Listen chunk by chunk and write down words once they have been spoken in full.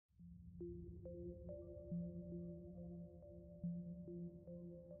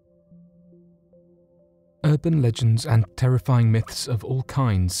Urban legends and terrifying myths of all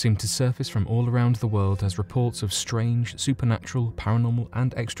kinds seem to surface from all around the world as reports of strange, supernatural, paranormal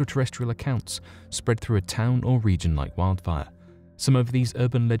and extraterrestrial accounts spread through a town or region like wildfire. Some of these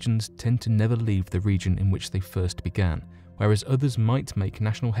urban legends tend to never leave the region in which they first began, whereas others might make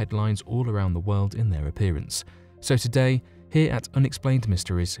national headlines all around the world in their appearance. So today, here at Unexplained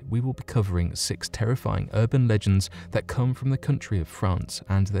Mysteries, we will be covering 6 terrifying urban legends that come from the country of France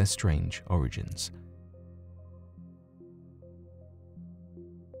and their strange origins.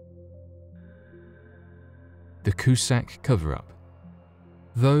 The Cusack cover-up.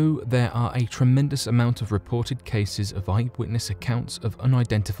 Though there are a tremendous amount of reported cases of eyewitness accounts of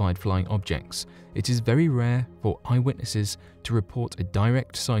unidentified flying objects, it is very rare for eyewitnesses to report a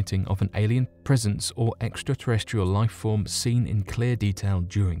direct sighting of an alien presence or extraterrestrial life form seen in clear detail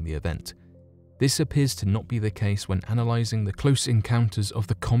during the event. This appears to not be the case when analysing the close encounters of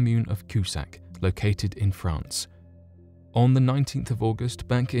the commune of Cusack, located in France. On the 19th of August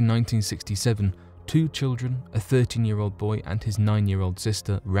back in 1967, 2 children, a 13-year-old boy and his 9-year-old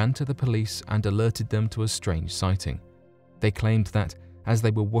sister, ran to the police and alerted them to a strange sighting. They claimed that, as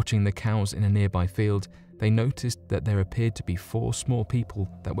they were watching the cows in a nearby field, they noticed that there appeared to be 4 small people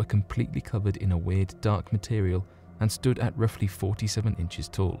that were completely covered in a weird dark material and stood at roughly 47 inches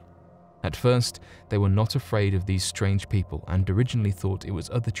tall. At first, they were not afraid of these strange people and originally thought it was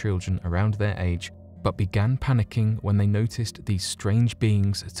other children around their age, but began panicking when they noticed these strange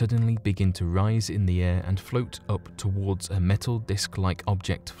beings suddenly begin to rise in the air and float up towards a metal disc-like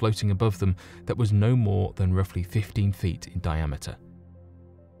object floating above them that was no more than roughly 15 feet in diameter.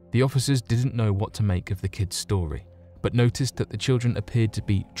 The officers didn't know what to make of the kids' story, but noticed that the children appeared to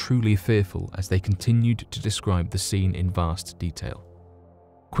be truly fearful as they continued to describe the scene in vast detail.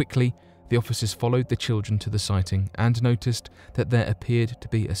 Quickly, the officers followed the children to the sighting and noticed that there appeared to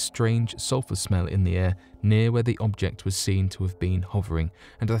be a strange sulfur smell in the air near where the object was seen to have been hovering,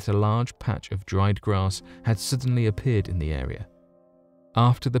 and that a large patch of dried grass had suddenly appeared in the area.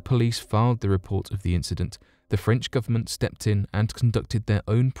 After the police filed the report of the incident, the French government stepped in and conducted their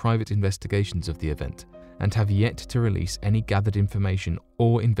own private investigations of the event, and have yet to release any gathered information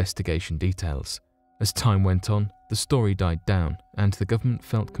or investigation details. As time went on, the story died down, and the government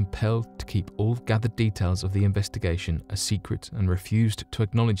felt compelled to keep all gathered details of the investigation a secret and refused to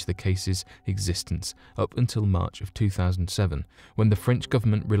acknowledge the case's existence up until March of 2007, when the French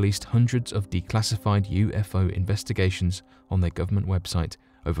government released hundreds of declassified UFO investigations on their government website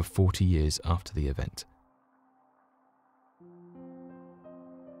over 40 years after the event.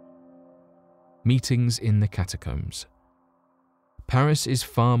 Meetings in the catacombs. Paris is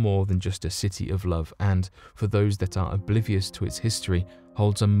far more than just a city of love and, for those that are oblivious to its history,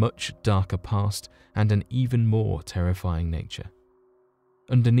 holds a much darker past and an even more terrifying nature.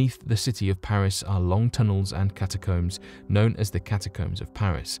 Underneath the city of Paris are long tunnels and catacombs known as the Catacombs of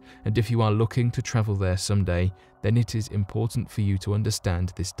Paris, and if you are looking to travel there someday, then it is important for you to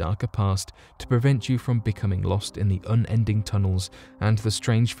understand this darker past to prevent you from becoming lost in the unending tunnels and the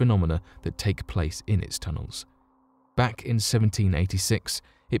strange phenomena that take place in its tunnels. Back in 1786,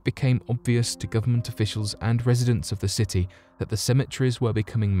 it became obvious to government officials and residents of the city that the cemeteries were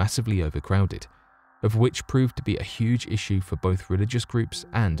becoming massively overcrowded, of which proved to be a huge issue for both religious groups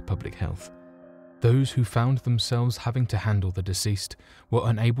and public health. Those who found themselves having to handle the deceased were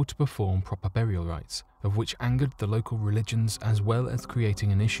unable to perform proper burial rites, of which angered the local religions as well as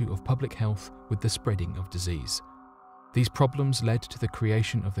creating an issue of public health with the spreading of disease. These problems led to the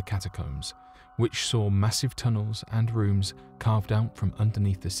creation of the catacombs, which saw massive tunnels and rooms carved out from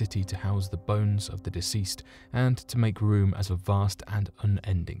underneath the city to house the bones of the deceased and to make room as a vast and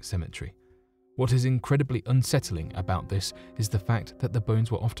unending cemetery. What is incredibly unsettling about this is the fact that the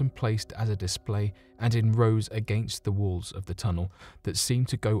bones were often placed as a display and in rows against the walls of the tunnel that seemed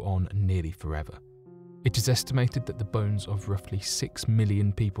to go on nearly forever. It is estimated that the bones of roughly 6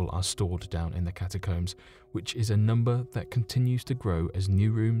 million people are stored down in the catacombs, which is a number that continues to grow as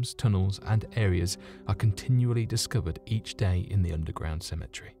new rooms, tunnels, and areas are continually discovered each day in the underground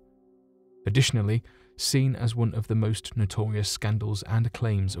cemetery. Additionally, seen as one of the most notorious scandals and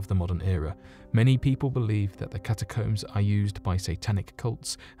claims of the modern era, many people believe that the catacombs are used by satanic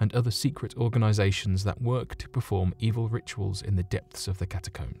cults and other secret organizations that work to perform evil rituals in the depths of the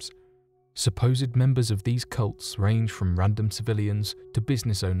catacombs. Supposed members of these cults range from random civilians to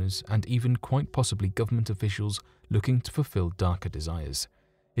business owners and even quite possibly government officials looking to fulfill darker desires.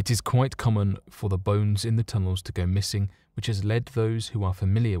 It is quite common for the bones in the tunnels to go missing which has led those who are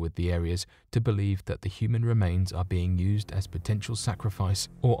familiar with the areas to believe that the human remains are being used as potential sacrifice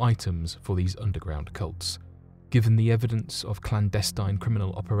or items for these underground cults. Given the evidence of clandestine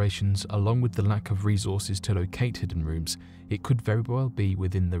criminal operations along with the lack of resources to locate hidden rooms, it could very well be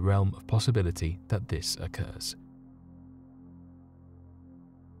within the realm of possibility that this occurs.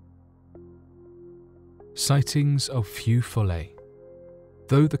 Sightings of feux follets.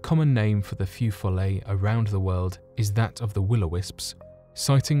 Though the common name for the feux follets around the world is that of the will-o-wisps,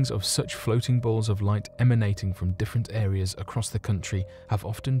 sightings of such floating balls of light emanating from different areas across the country have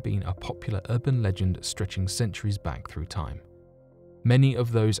often been a popular urban legend stretching centuries back through time. Many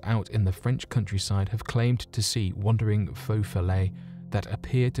of those out in the French countryside have claimed to see wandering faux follets that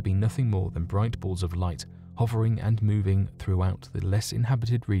appear to be nothing more than bright balls of light hovering and moving throughout the less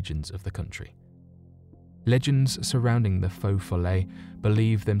inhabited regions of the country. Legends surrounding the faux follets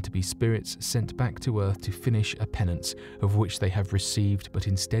believe them to be spirits sent back to Earth to finish a penance of which they have received, but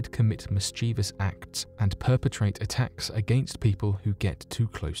instead commit mischievous acts and perpetrate attacks against people who get too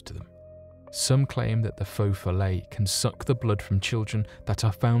close to them. Some claim that the faux follet can suck the blood from children that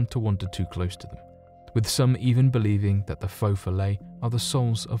are found to wander too close to them, with some even believing that the faux follets are the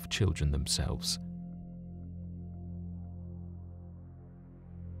souls of children themselves.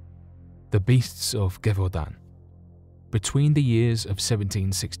 The Beasts of Gévaudan. Between the years of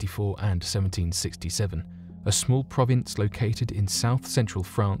 1764 and 1767, a small province located in south-central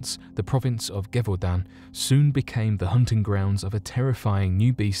France, the province of Gévaudan, soon became the hunting grounds of a terrifying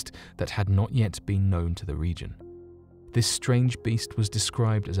new beast that had not yet been known to the region. This strange beast was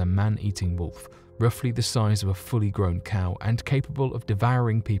described as a man-eating wolf, roughly the size of a fully grown cow and capable of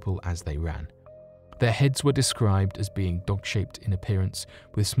devouring people as they ran. Their heads were described as being dog-shaped in appearance,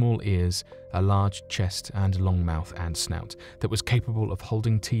 with small ears, a large chest and long mouth and snout that was capable of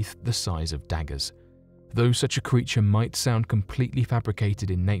holding teeth the size of daggers. Though such a creature might sound completely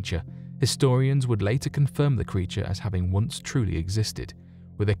fabricated in nature, historians would later confirm the creature as having once truly existed,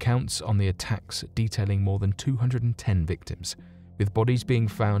 with accounts on the attacks detailing more than 210 victims, with bodies being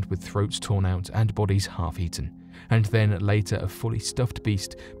found with throats torn out and bodies half-eaten, and then later a fully stuffed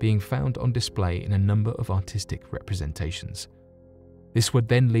beast being found on display in a number of artistic representations. This would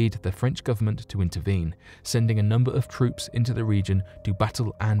then lead the French government to intervene, sending a number of troops into the region to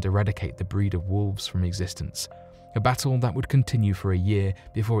battle and eradicate the breed of wolves from existence, a battle that would continue for a year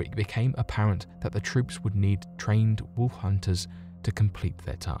before it became apparent that the troops would need trained wolf hunters to complete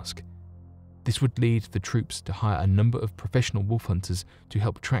their task. This would lead the troops to hire a number of professional wolf hunters to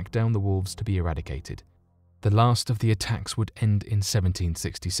help track down the wolves to be eradicated. The last of the attacks would end in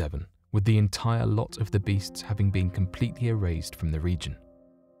 1767, with the entire lot of the beasts having been completely erased from the region.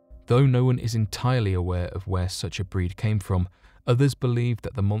 Though no one is entirely aware of where such a breed came from, others believe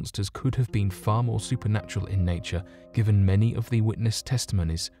that the monsters could have been far more supernatural in nature, given many of the witness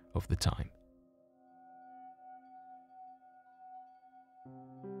testimonies of the time.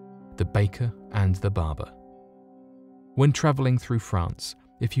 The Baker and the Barber. When travelling through France,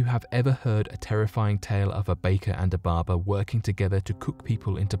 if you have ever heard a terrifying tale of a baker and a barber working together to cook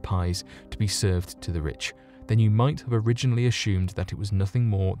people into pies to be served to the rich, then you might have originally assumed that it was nothing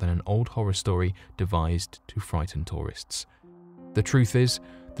more than an old horror story devised to frighten tourists. The truth is,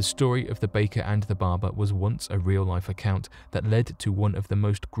 the story of the baker and the barber was once a real-life account that led to one of the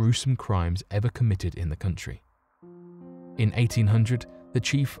most gruesome crimes ever committed in the country. In 1800, the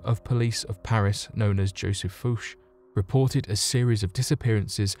chief of police of Paris, known as Joseph Fouché, reported a series of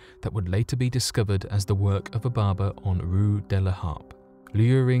disappearances that would later be discovered as the work of a barber on Rue de la Harpe,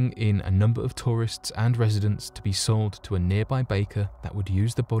 luring in a number of tourists and residents to be sold to a nearby baker that would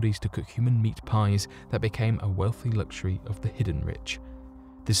use the bodies to cook human meat pies that became a wealthy luxury of the hidden rich.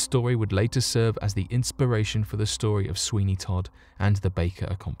 This story would later serve as the inspiration for the story of Sweeney Todd and the baker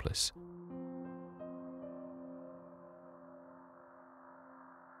accomplice.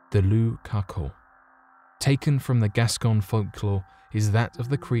 The loup carcot. Taken from the Gascon folklore is that of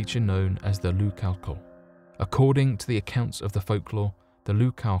the creature known as the loup carcot. According to the accounts of the folklore, the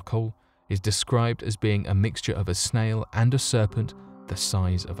loup carcot is described as being a mixture of a snail and a serpent the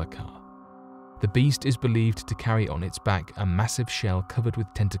size of a car. The beast is believed to carry on its back a massive shell covered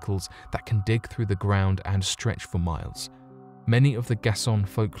with tentacles that can dig through the ground and stretch for miles. Many of the Gascon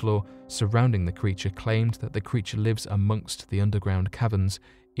folklore surrounding the creature claimed that the creature lives amongst the underground caverns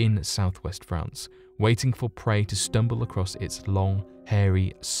in southwest France, waiting for prey to stumble across its long,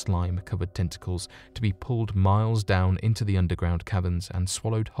 hairy, slime-covered tentacles to be pulled miles down into the underground caverns and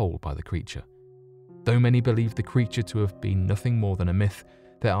swallowed whole by the creature. Though many believe the creature to have been nothing more than a myth,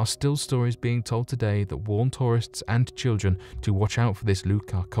 there are still stories being told today that warn tourists and children to watch out for this loup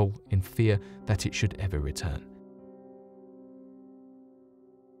carcot in fear that it should ever return.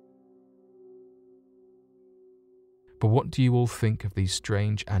 But what do you all think of these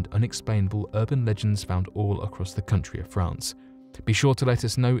strange and unexplainable urban legends found all across the country of France? Be sure to let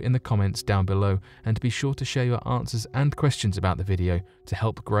us know in the comments down below, and be sure to share your answers and questions about the video to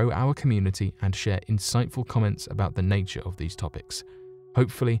help grow our community and share insightful comments about the nature of these topics.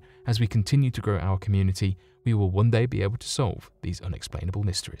 Hopefully, as we continue to grow our community, we will one day be able to solve these unexplainable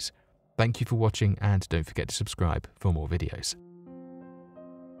mysteries. Thank you for watching, and don't forget to subscribe for more videos.